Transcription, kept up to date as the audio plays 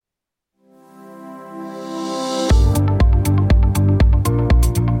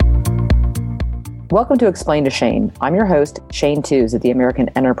Welcome to Explain to Shane. I'm your host, Shane Tews at the American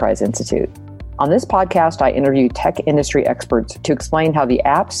Enterprise Institute. On this podcast, I interview tech industry experts to explain how the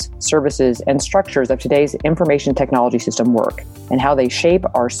apps, services, and structures of today's information technology system work and how they shape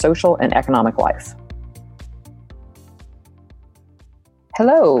our social and economic life.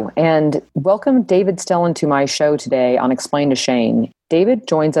 Hello, and welcome David Stellan to my show today on Explain to Shane. David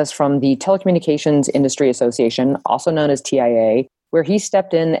joins us from the Telecommunications Industry Association, also known as TIA, where he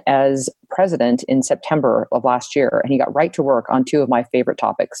stepped in as president in September of last year, and he got right to work on two of my favorite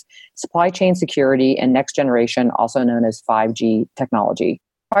topics, supply chain security and next generation, also known as 5G technology.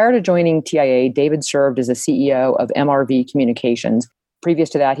 Prior to joining TIA, David served as the CEO of MRV Communications. Previous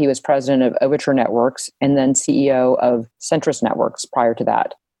to that, he was president of Overture Networks and then CEO of Centrus Networks prior to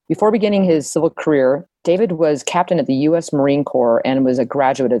that. Before beginning his civil career, David was captain at the U.S. Marine Corps and was a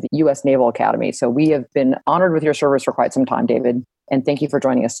graduate of the U.S. Naval Academy. So we have been honored with your service for quite some time, David. And thank you for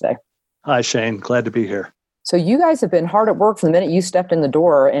joining us today. Hi, Shane. Glad to be here. So you guys have been hard at work from the minute you stepped in the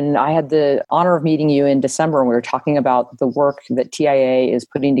door. And I had the honor of meeting you in December, and we were talking about the work that TIA is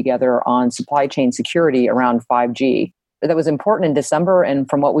putting together on supply chain security around 5G. That was important in December. And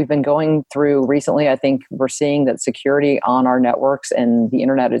from what we've been going through recently, I think we're seeing that security on our networks and the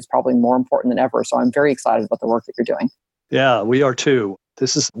internet is probably more important than ever. So I'm very excited about the work that you're doing. Yeah, we are too.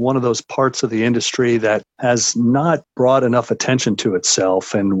 This is one of those parts of the industry that has not brought enough attention to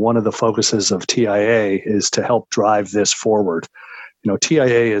itself. And one of the focuses of TIA is to help drive this forward. You know,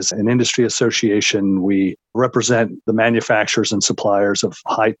 TIA is an industry association. We represent the manufacturers and suppliers of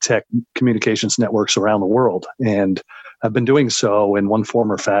high-tech communications networks around the world, and have been doing so in one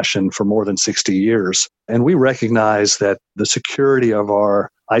form or fashion for more than 60 years. And we recognize that the security of our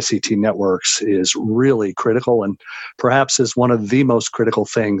ICT networks is really critical and perhaps is one of the most critical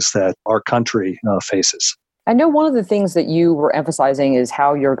things that our country faces. I know one of the things that you were emphasizing is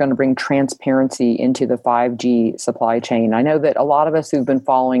how you're going to bring transparency into the 5G supply chain. I know that a lot of us who've been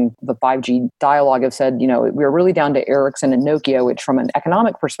following the 5G dialogue have said, you know, we're really down to Ericsson and Nokia, which from an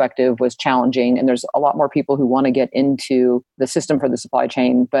economic perspective was challenging. And there's a lot more people who want to get into the system for the supply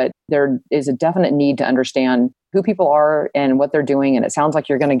chain. But there is a definite need to understand who people are and what they're doing. And it sounds like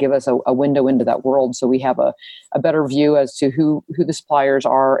you're going to give us a window into that world so we have a better view as to who the suppliers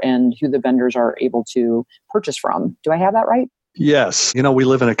are and who the vendors are able to purchase from. Do I have that right? Yes. You know, we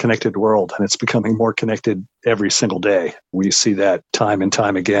live in a connected world and it's becoming more connected every single day. We see that time and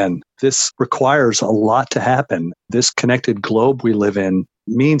time again. This requires a lot to happen. This connected globe we live in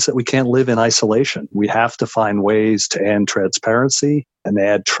means that we can't live in isolation. We have to find ways to add transparency and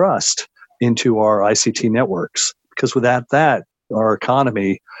add trust into our ICT networks, because without that, our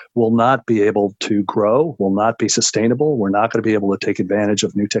economy will not be able to grow, will not be sustainable. We're not going to be able to take advantage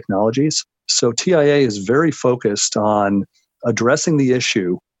of new technologies. So TIA is very focused on addressing the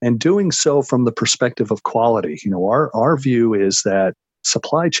issue and doing so from the perspective of quality. You know, our view is that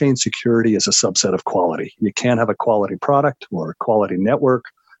supply chain security is a subset of quality. You can't have a quality product or a quality network,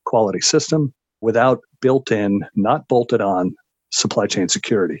 quality system without built-in, not bolted-on supply chain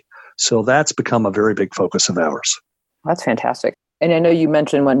security. So that's become a very big focus of ours. That's fantastic. And I know you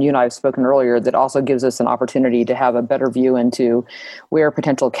mentioned when you and I have spoken earlier that also gives us an opportunity to have a better view into where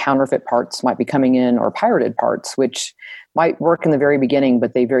potential counterfeit parts might be coming in or pirated parts, which might work in the very beginning,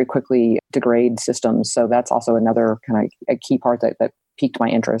 but they very quickly degrade systems. So that's also another kind of a key part that piqued my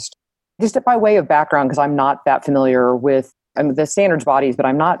interest. Just by way of background, because I'm not that familiar with the standards bodies, but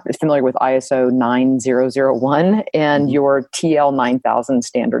I'm not familiar with ISO 9001 and your TL 9000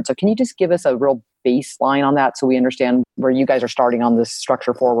 standard. So can you just give us a real baseline on that so we understand where you guys are starting on this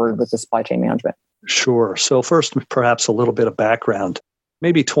structure forward with the supply chain management? Sure. So first, perhaps a little bit of background.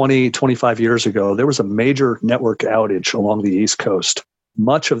 Maybe 20, 25 years ago, there was a major network outage along the East Coast.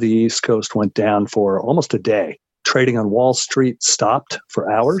 Much of the East Coast went down for almost a day. Trading on Wall Street stopped for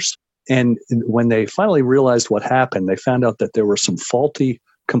hours. And when they finally realized what happened, they found out that there were some faulty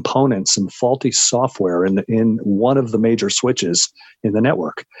components and faulty software in one of the major switches in the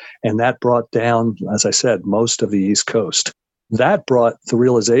network. And that brought down, as I said, most of the East Coast. That brought the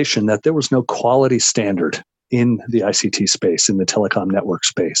realization that there was no quality standard in the ICT space, in the telecom network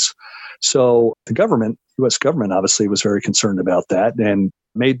space. So the government, U.S. government, obviously was very concerned about that and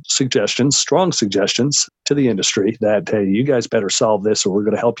made suggestions, strong suggestions to the industry that, hey, you guys better solve this or we're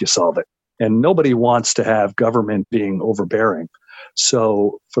going to help you solve it. And nobody wants to have government being overbearing.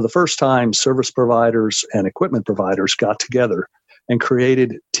 So for the first time, service providers and equipment providers got together and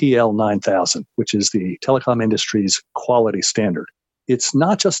created TL 9000, which is the telecom industry's quality standard. It's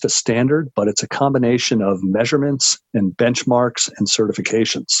not just a standard, but it's a combination of measurements and benchmarks and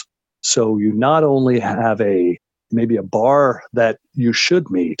certifications. So you not only have a maybe a bar that you should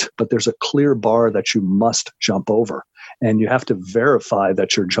meet, but there's a clear bar that you must jump over. And you have to verify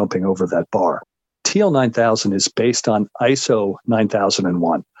that you're jumping over that bar. TL 9000 is based on ISO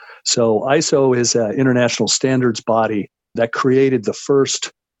 9001. So ISO is an international standards body that created the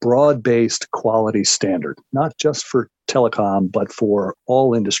first broad-based quality standard, not just for telecom, but for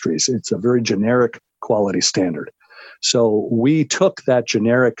all industries. It's a very generic quality standard. So we took that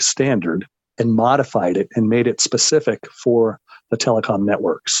generic standard and modified it and made it specific for the telecom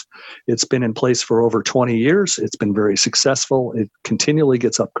networks. It's been in place for over 20 years. It's been very successful. It continually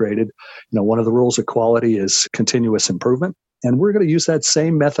gets upgraded. One of the rules of quality is continuous improvement. And we're going to use that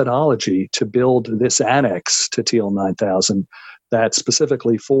same methodology to build this annex to TL 9000 that's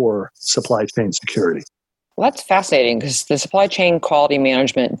specifically for supply chain security. Well, that's fascinating because the supply chain quality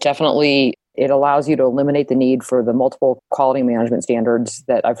management definitely, it allows you to eliminate the need for the multiple quality management standards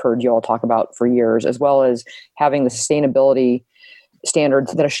that I've heard you all talk about for years, as well as having the sustainability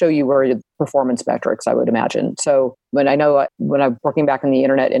standards that show you where the performance metrics, I would imagine. So when I'm working back in the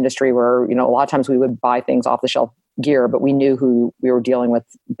internet industry where, a lot of times we would buy things off the shelf gear, but we knew who we were dealing with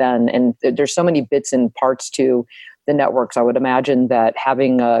then. And there's so many bits and parts to the networks. I would imagine that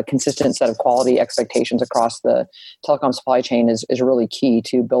having a consistent set of quality expectations across the telecom supply chain is really key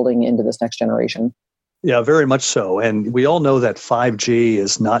to building into this next generation. Yeah, very much so. And we all know that 5G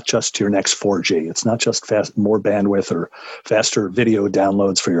is not just your next 4G. It's not just more bandwidth or faster video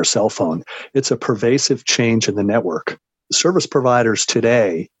downloads for your cell phone. It's a pervasive change in the network. Service providers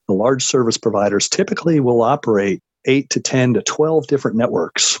today, the large service providers, typically will operate 8 to 10 to 12 different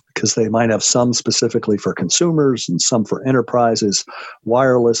networks because they might have some specifically for consumers and some for enterprises,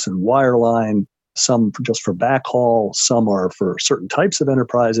 wireless and wireline, some just for backhaul, some are for certain types of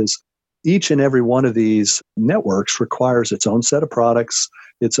enterprises. Each and every one of these networks requires its own set of products,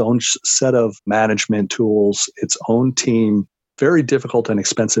 its own set of management tools, its own team. Very difficult and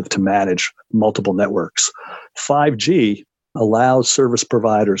expensive to manage multiple networks. 5G allows service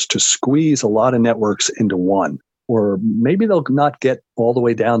providers to squeeze a lot of networks into one. Or maybe they'll not get all the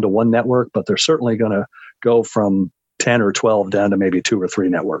way down to one network, but they're certainly going to go from 10 or 12 down to maybe 2 or 3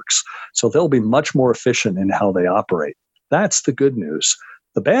 networks. So they'll be much more efficient in how they operate. That's the good news.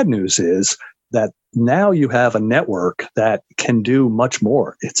 The bad news is that now you have a network that can do much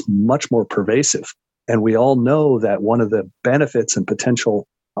more. It's much more pervasive. And we all know that one of the benefits and potential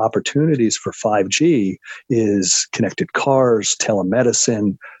opportunities for 5G is connected cars,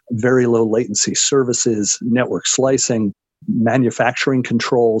 telemedicine, very low latency services, network slicing, manufacturing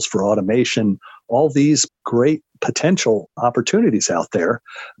controls for automation, all these great potential opportunities out there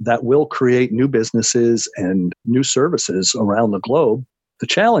that will create new businesses and new services around the globe. The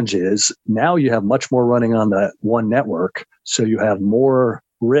challenge is now you have much more running on that one network, so you have more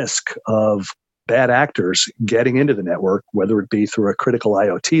risk of bad actors getting into the network, whether it be through a critical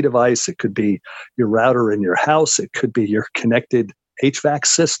IoT device, it could be your router in your house, it could be your connected HVAC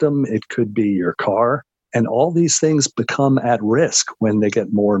system, it could be your car. And all these things become at risk when they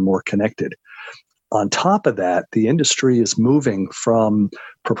get more and more connected. On top of that, the industry is moving from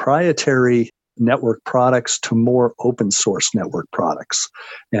proprietary network products to more open source network products.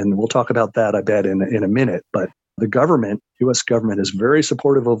 And we'll talk about that, I bet, in a minute. But the government, U.S. government, is very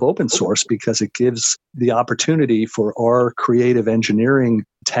supportive of open source because it gives the opportunity for our creative engineering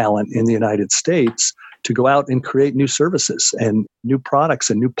talent in the United States to go out and create new services and new products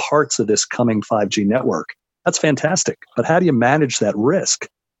and new parts of this coming 5G network. That's fantastic. But how do you manage that risk?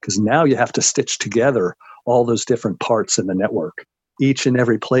 Because now you have to stitch together all those different parts in the network. Each and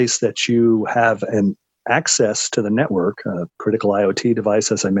every place that you have an access to the network, a critical IoT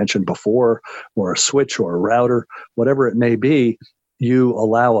device, as I mentioned before, or a switch or a router, whatever it may be, you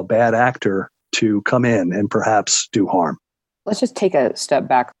allow a bad actor to come in and perhaps do harm. Let's just take a step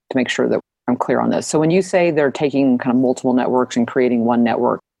back to make sure that I'm clear on this. So when you say they're taking kind of multiple networks and creating one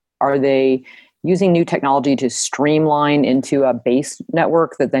network, are they using new technology to streamline into a base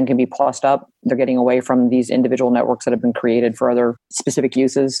network that then can be plussed up? They're getting away from these individual networks that have been created for other specific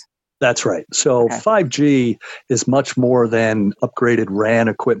uses? That's right. So 5G is much more than upgraded RAN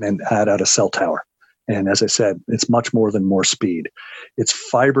equipment at a cell tower. And as I said, it's much more than more speed. It's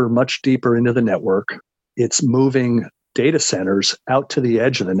fiber much deeper into the network. It's moving data centers out to the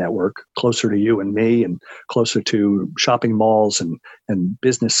edge of the network, closer to you and me and closer to shopping malls and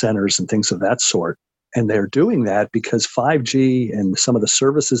business centers and things of that sort. And they're doing that because 5G and some of the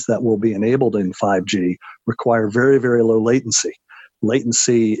services that will be enabled in 5G require very, very low latency.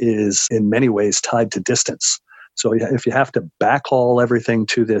 Latency is in many ways tied to distance. So if you have to backhaul everything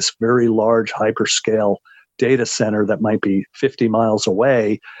to this very large hyperscale data center that might be 50 miles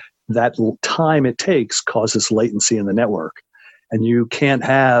away, that time it takes causes latency in the network. And you can't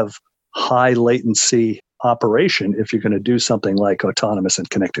have high latency operation if you're going to do something like autonomous and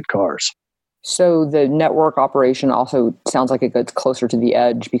connected cars. So the network operation also sounds like it gets closer to the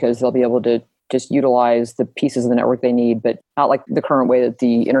edge because they'll be able to just utilize the pieces of the network they need, but not like the current way that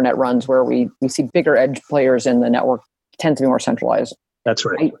the internet runs where we see bigger edge players and the network tends to be more centralized. That's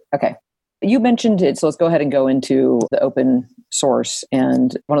right. Okay. You mentioned it, so let's go ahead and go into the open source.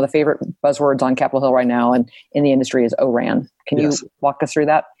 And one of the favorite buzzwords on Capitol Hill right now and in the industry is ORAN. Can you walk us through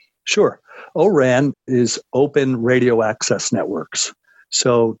that? Sure. ORAN is Open Radio Access Networks.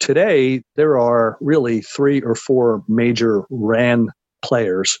 So today, there are really 3 or 4 major RAN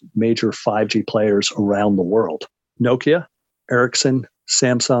players, major 5G players around the world. Nokia, Ericsson,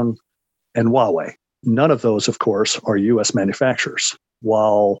 Samsung, and Huawei. None of those, of course, are U.S. manufacturers.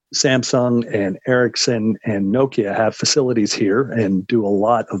 While Samsung and Ericsson and Nokia have facilities here and do a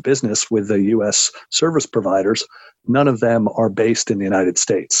lot of business with the U.S. service providers, none of them are based in the United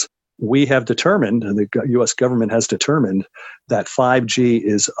States. We have determined, and the U.S. government has determined, that 5G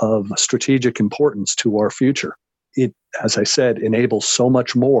is of strategic importance to our future. It, as I said, enables so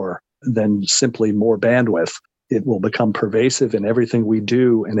much more than simply more bandwidth. It will become pervasive in everything we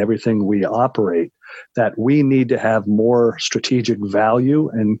do and everything we operate, that we need to have more strategic value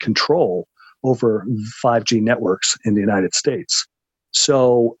and control over 5G networks in the United States.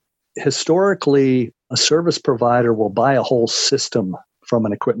 So historically, a service provider will buy a whole system from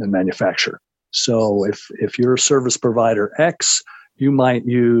an equipment manufacturer. So if you're a service provider X, you might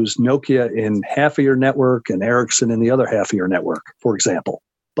use Nokia in half of your network and Ericsson in the other half of your network, for example.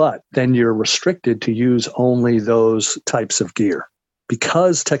 But then you're restricted to use only those types of gear.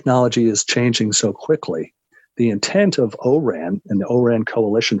 Because technology is changing so quickly, the intent of ORAN and the ORAN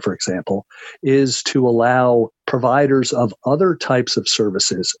Coalition, for example, is to allow providers of other types of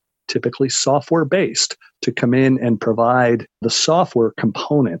services, typically software-based, to come in and provide the software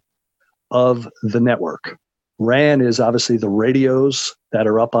component of the network. RAN is obviously the radios that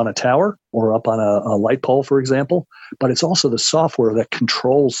are up on a tower or up on a light pole, for example, but it's also the software that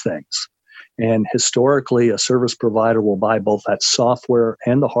controls things. And historically, a service provider will buy both that software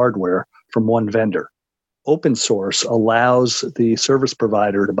and the hardware from one vendor. Open source allows the service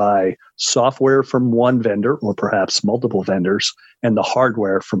provider to buy software from one vendor or perhaps multiple vendors and the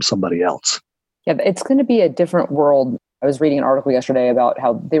hardware from somebody else. Yeah, it's going to be a different world. I was reading an article yesterday about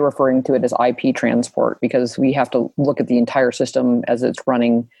how they're referring to it as IP transport because we have to look at the entire system as it's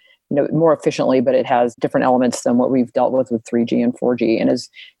running, more efficiently, but it has different elements than what we've dealt with 3G and 4G. And as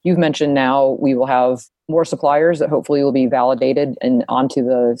you've mentioned, now we will have more suppliers that hopefully will be validated and onto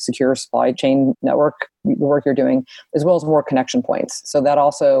the secure supply chain network, the work you're doing, as well as more connection points. So that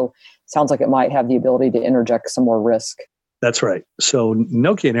also sounds like it might have the ability to interject some more risk. That's right. So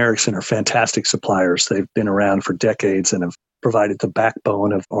Nokia and Ericsson are fantastic suppliers. They've been around for decades and have provided the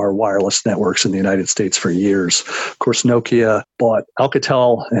backbone of our wireless networks in the United States for years. Of course, Nokia bought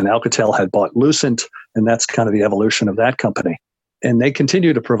Alcatel, and Alcatel had bought Lucent, and that's kind of the evolution of that company. And they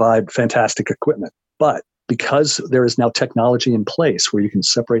continue to provide fantastic equipment. But because there is now technology in place where you can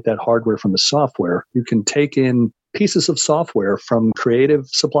separate that hardware from the software, you can take in pieces of software from creative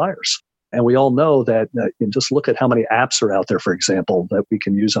suppliers. And we all know that, just look at how many apps are out there, for example, that we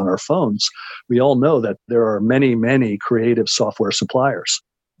can use on our phones. We all know that there are many, many creative software suppliers.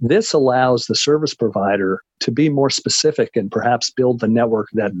 This allows the service provider to be more specific and perhaps build the network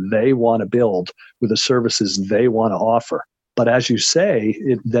that they want to build with the services they want to offer. But as you say,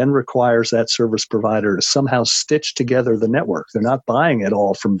 it then requires that service provider to somehow stitch together the network. They're not buying it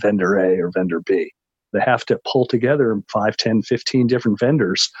all from vendor A or vendor B. They have to pull together 5, 10, 15 different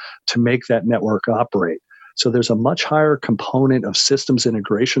vendors to make that network operate. So there's a much higher component of systems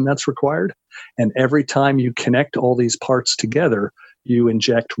integration that's required. And every time you connect all these parts together, you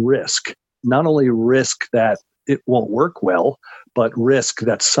inject risk. Not only risk that it won't work well, but risk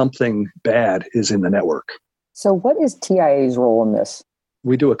that something bad is in the network. So what is TIA's role in this?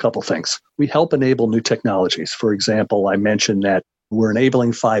 We do a couple things. We help enable new technologies. For example, I mentioned that we're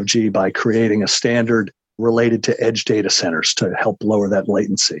enabling 5G by creating a standard related to edge data centers to help lower that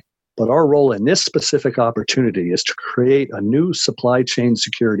latency. But our role in this specific opportunity is to create a new supply chain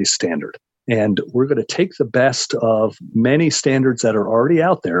security standard. And we're going to take the best of many standards that are already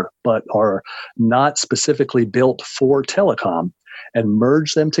out there, but are not specifically built for telecom, and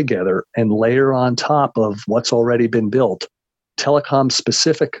merge them together and layer on top of what's already been built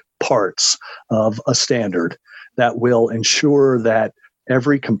telecom-specific parts of a standard that will ensure that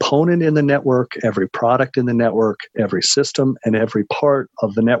every component in the network, every product in the network, every system, and every part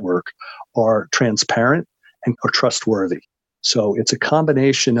of the network are transparent and are trustworthy. So it's a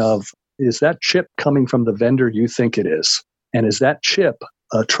combination of, is that chip coming from the vendor you think it is? And is that chip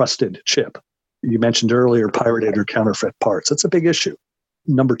a trusted chip? You mentioned earlier pirated or counterfeit parts. That's a big issue.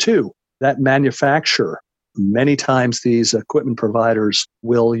 Number two, that manufacturer. Many times these equipment providers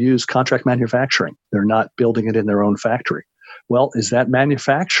will use contract manufacturing. They're not building it in their own factory. Well, is that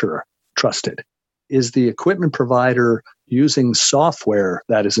manufacturer trusted? Is the equipment provider using software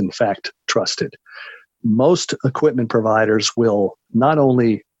that is in fact trusted? Most equipment providers will not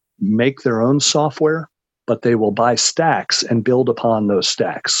only make their own software, but they will buy stacks and build upon those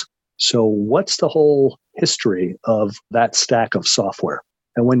stacks. So what's the whole history of that stack of software?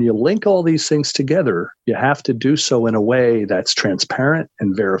 And when you link all these things together, you have to do so in a way that's transparent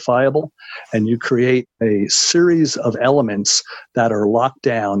and verifiable, and you create a series of elements that are locked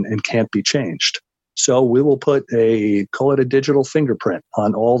down and can't be changed. So we will put call it a digital fingerprint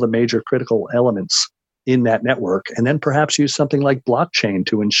on all the major critical elements in that network, and then perhaps use something like blockchain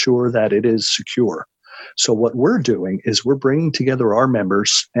to ensure that it is secure. So what we're doing is we're bringing together our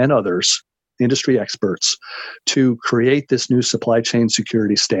members and others, industry experts, to create this new supply chain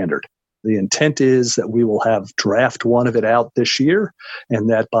security standard. The intent is that we will have draft one of it out this year, and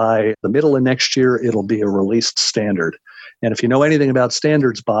that by the middle of next year, it'll be a released standard. And if you know anything about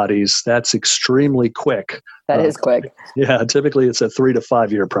standards bodies, that's extremely quick. That is quick. Yeah, typically it's a 3 to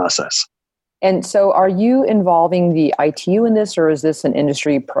 5 year process. And so are you involving the ITU in this, or is this an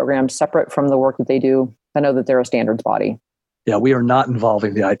industry program separate from the work that they do? I know that they're a standards body. Yeah, we are not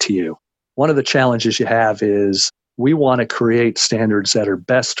involving the ITU. One of the challenges you have is we want to create standards that are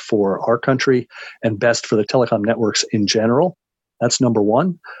best for our country and best for the telecom networks in general. That's number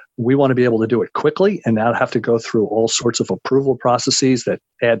one. We want to be able to do it quickly and not have to go through all sorts of approval processes that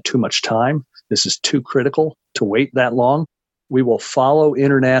add too much time. This is too critical to wait that long. We will follow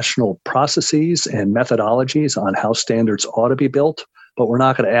international processes and methodologies on how standards ought to be built, but we're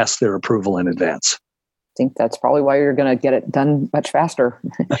not going to ask their approval in advance. I think that's probably why you're going to get it done much faster.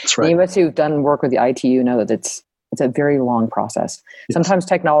 That's right. Any of us who've done work with the ITU know that it's a very long process. Yes. Sometimes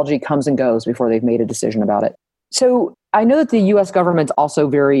technology comes and goes before they've made a decision about it. So I know that the U.S. government's also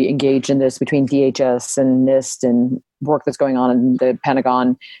very engaged in this between DHS and NIST and work that's going on in the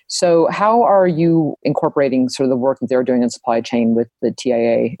Pentagon. So how are you incorporating sort of the work that they're doing in supply chain with the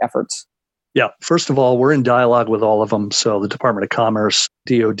TIA efforts? Yeah, first of all, we're in dialogue with all of them. So the Department of Commerce,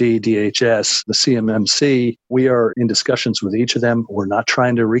 DOD, DHS, the CMMC, we are in discussions with each of them. We're not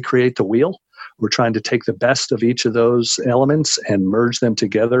trying to recreate the wheel. We're trying to take the best of each of those elements and merge them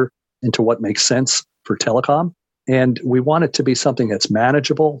together into what makes sense for telecom. And we want it to be something that's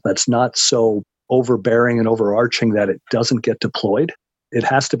manageable, that's not so overbearing and overarching that it doesn't get deployed. It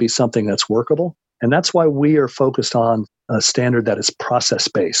has to be something that's workable. And that's why we are focused on a standard that is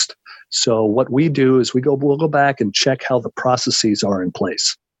process-based. So what we do is we'll go back and check how the processes are in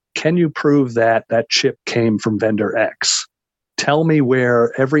place. Can you prove that that chip came from vendor X? Tell me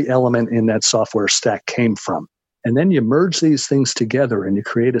where every element in that software stack came from. And then you merge these things together and you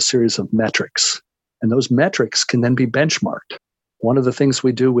create a series of metrics. And those metrics can then be benchmarked. One of the things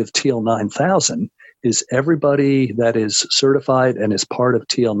we do with TL 9000 is everybody that is certified and is part of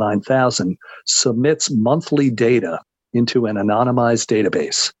TL 9000 submits monthly data into an anonymized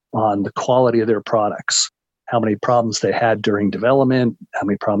database on the quality of their products, how many problems they had during development, how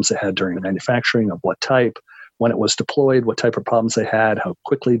many problems they had during manufacturing, of what type, when it was deployed, what type of problems they had, how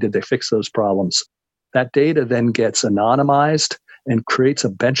quickly did they fix those problems. That data then gets anonymized and creates a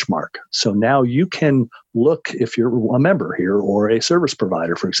benchmark. So now you can look, if you're a member here or a service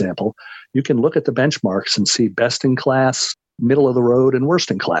provider, for example, you can look at the benchmarks and see best in class, middle of the road, and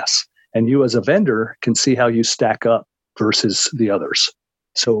worst in class. And you as a vendor can see how you stack up versus the others.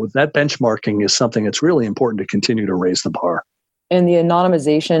 So that benchmarking is something that's really important to continue to raise the bar. And the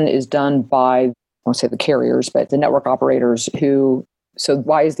anonymization is done by, I won't say the carriers, but the network operators so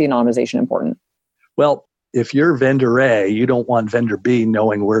why is the anonymization important? Well, if you're vendor A, you don't want vendor B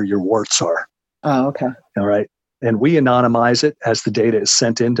knowing where your warts are. Oh, okay. All right. And we anonymize it as the data is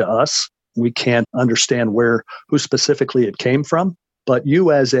sent into us. We can't understand who specifically it came from. But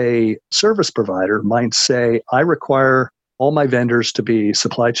you as a service provider might say, I require all my vendors to be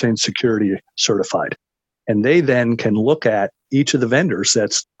supply chain security certified. And they then can look at each of the vendors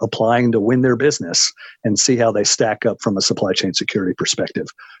that's applying to win their business and see how they stack up from a supply chain security perspective,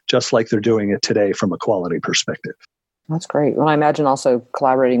 just like they're doing it today from a quality perspective. That's great. Well, I imagine also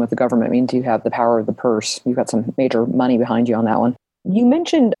collaborating with the government means you have the power of the purse. You've got some major money behind you on that one. You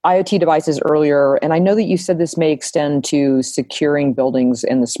mentioned IoT devices earlier, and I know that you said this may extend to securing buildings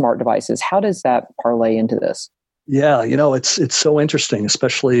and the smart devices. How does that parlay into this? Yeah, it's so interesting,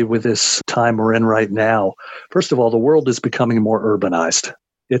 especially with this time we're in right now. First of all, the world is becoming more urbanized.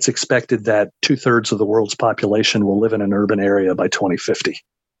 It's expected that 2/3 of the world's population will live in an urban area by 2050.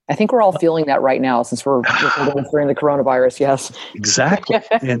 I think we're all feeling that right now since we're going through the coronavirus. Yes. Exactly.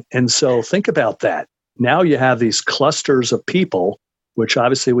 and so think about that. Now you have these clusters of people, which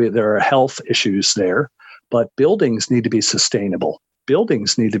obviously there are health issues there, but buildings need to be sustainable.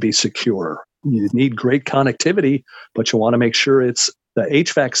 Buildings need to be secure. You need great connectivity, but you want to make sure the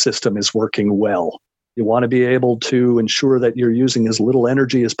HVAC system is working well. You want to be able to ensure that you're using as little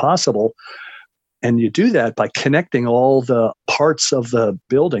energy as possible. And you do that by connecting all the parts of the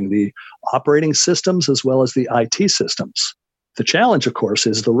building, the operating systems as well as the IT systems. The challenge, of course,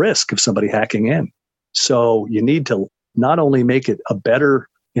 is the risk of somebody hacking in. So you need to not only make it a better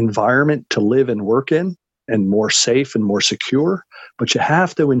environment to live and work in and more safe and more secure, but you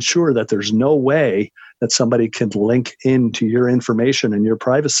have to ensure that there's no way that somebody can link into your information and your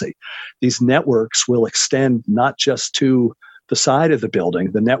privacy. These networks will extend not just to the side of the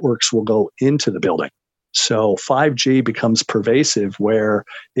building, the networks will go into the building. So 5G becomes pervasive where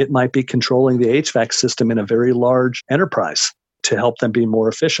it might be controlling the HVAC system in a very large enterprise to help them be more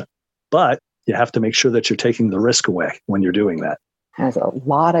efficient. But you have to make sure that you're taking the risk away when you're doing that. There's a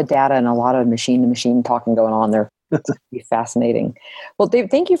lot of data and a lot of machine-to-machine talking going on there. It's going to be fascinating. Well, Dave,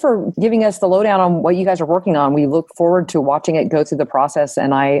 thank you for giving us the lowdown on what you guys are working on. We look forward to watching it go through the process,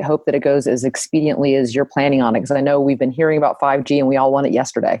 and I hope that it goes as expediently as you're planning on it, because I know we've been hearing about 5G and we all want it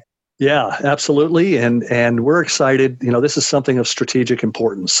yesterday. Yeah, absolutely. And we're excited. This is something of strategic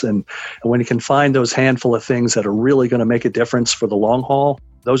importance. And when you can find those handful of things that are really going to make a difference for the long haul,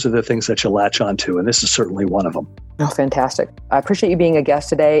 those are the things that you latch onto. And this is certainly one of them. Oh, fantastic. I appreciate you being a guest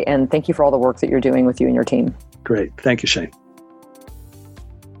today. And thank you for all the work that you're doing with you and your team. Great. Thank you, Shane.